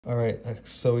All right,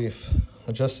 so we've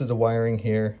adjusted the wiring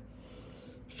here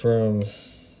from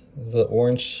the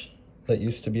orange that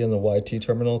used to be in the YT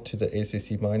terminal to the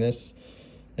ACC minus,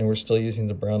 and we're still using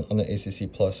the brown on the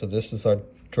ACC plus. So this is our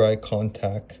dry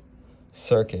contact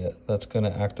circuit that's going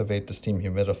to activate the steam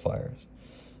humidifier.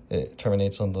 It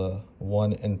terminates on the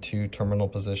 1 and 2 terminal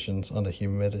positions on the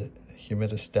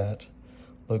humidistat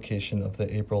location of the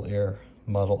AprilAire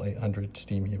Model 800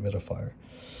 steam humidifier.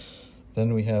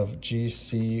 Then we have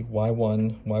GC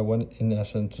Y1. Y1 in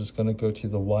essence is going to go to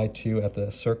the Y2 at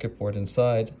the circuit board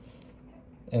inside.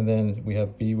 And then we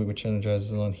have B, which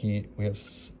energizes on heat. We have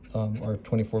our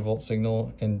 24 volt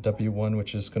signal, and W1,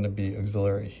 which is going to be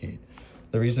auxiliary heat.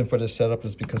 The reason for this setup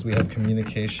is because we have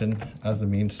communication as a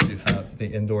means to have the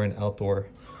indoor and outdoor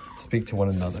speak to one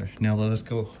another. Now let us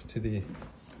go to the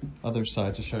other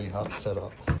side to show you how it's set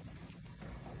up.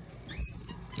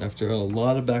 After a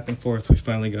lot of back and forth, we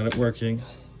finally got it working.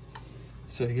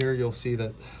 So here you'll see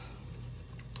that,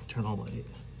 turn on light.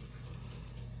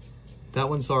 That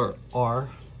one's our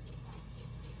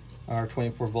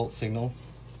 24 volt signal.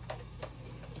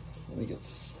 Let me get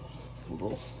a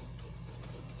little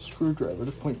screwdriver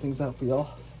to point things out for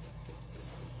y'all.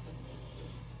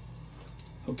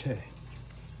 Okay.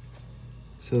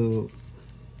 So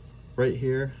right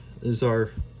here is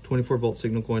our 24 volt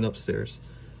signal going upstairs.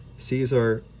 C is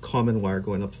our common wire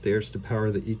going upstairs to power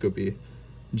the Ecobee.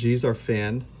 G is our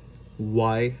fan.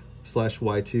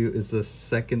 Y/Y2 is the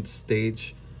second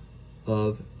stage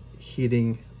of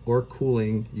heating or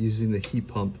cooling using the heat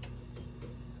pump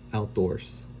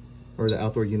outdoors, or the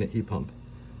outdoor unit heat pump.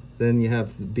 Then you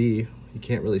have the B. You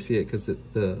can't really see it because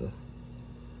the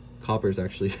copper is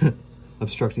actually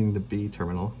obstructing the B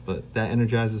terminal, but that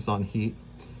energizes on heat.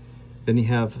 Then you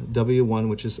have W1,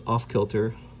 which is off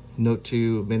kilter. Note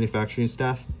to manufacturing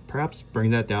staff, perhaps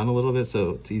bring that down a little bit so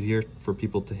it's easier for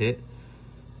people to hit.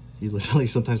 You literally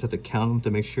sometimes have to count them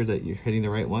to make sure that you're hitting the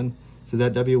right one. So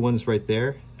that W1 is right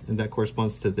there, and that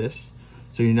corresponds to this.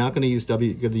 So you're not going to use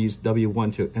W, you're going to use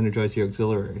W1 to energize your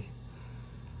auxiliary.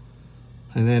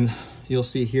 And then you'll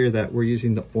see here that we're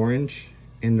using the orange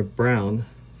and the brown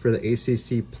for the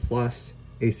ACC plus,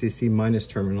 ACC minus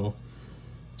terminals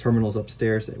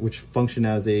upstairs, which function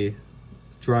as a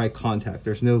dry contact.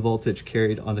 There's no voltage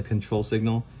carried on the control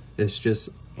signal. It's just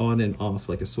on and off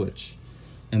like a switch.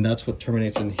 And that's what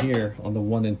terminates in here on the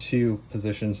 1 and 2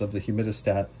 positions of the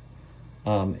humidistat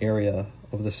area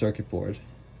of the circuit board.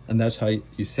 And that's how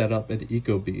you set up an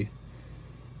Ecobee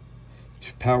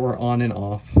to power on and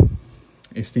off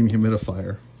a steam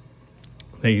humidifier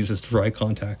that uses dry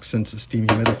contact, since the steam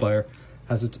humidifier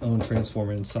has its own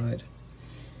transformer inside.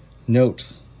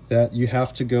 Note that you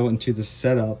have to go into the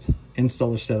setup,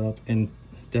 installer setup, and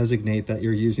designate that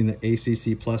you're using the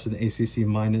ACC plus and ACC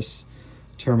minus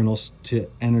terminals to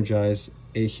energize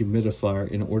a humidifier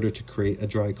in order to create a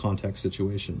dry contact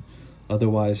situation.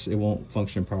 Otherwise, it won't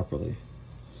function properly.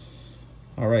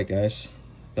 All right, guys,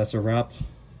 that's a wrap.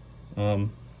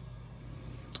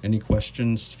 Any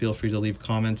questions, feel free to leave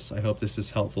comments. I hope this is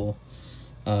helpful.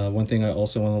 One thing I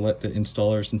also want to let the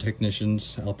installers and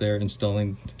technicians out there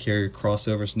installing carrier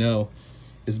crossovers know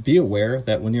is be aware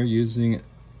that when you're using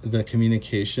the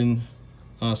communication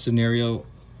scenario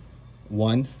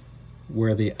 1,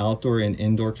 where the outdoor and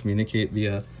indoor communicate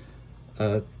via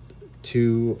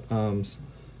two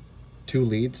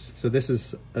leads. So this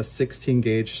is a 16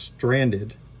 gauge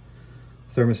stranded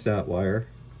thermostat wire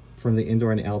from the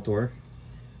indoor and outdoor,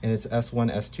 and it's S1,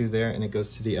 S2 there, and it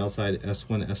goes to the outside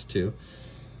S1, S2.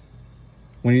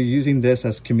 When you're using this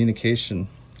as communication,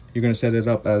 you're going to set it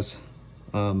up as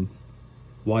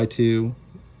Y2,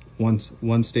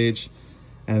 one stage,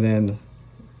 and then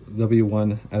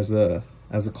W1 as a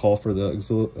call for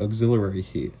the auxiliary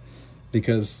heat,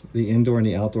 because the indoor and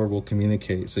the outdoor will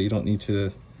communicate. So you don't need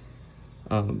to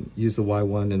use the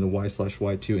Y1 and the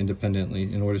Y/Y2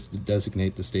 independently in order to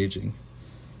designate the staging.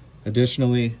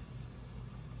 Additionally,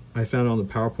 I found on the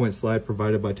PowerPoint slide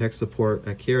provided by tech support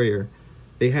at Carrier,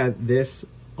 they had this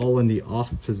all in the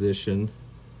off position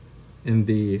in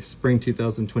the spring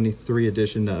 2023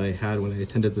 edition that I had when I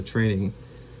attended the training.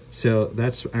 So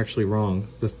that's actually wrong.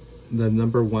 The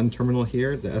number 1 terminal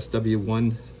here, the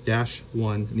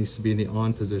SW1-1, needs to be in the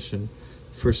on position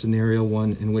for scenario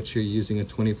 1, in which you're using a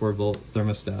 24 volt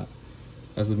thermostat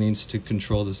as a means to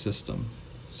control the system.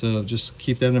 So just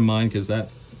keep that in mind, because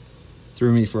that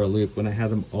threw me for a loop when I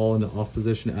had them all in the off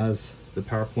position as the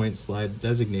PowerPoint slide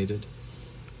designated.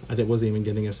 I wasn't even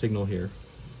getting a signal here.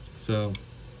 So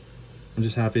I'm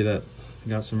just happy that I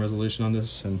got some resolution on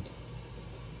this, and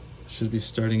should be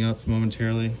starting up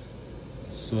momentarily.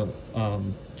 So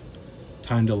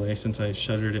time delay since I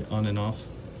shuttered it on and off.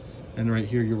 And right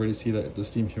here, you already see that the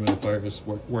steam humidifier is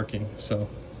working. So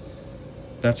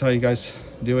that's how you guys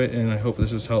do it, and I hope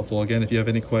this is helpful. Again, if you have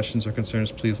any questions or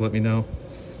concerns, please let me know.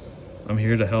 I'm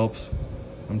here to help.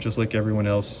 I'm just like everyone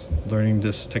else, learning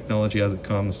this technology as it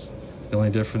comes. The only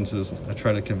difference is I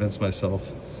try to convince myself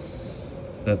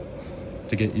that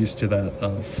to get used to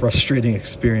that frustrating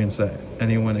experience that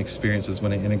anyone experiences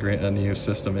when they integrate a new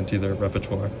system into their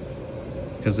repertoire.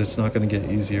 Because it's not going to get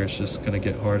easier, it's just going to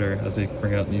get harder as they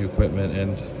bring out new equipment,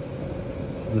 and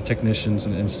the technicians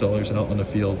and installers out in the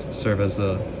field serve as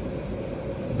the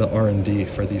R&D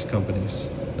for these companies.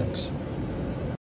 Thanks.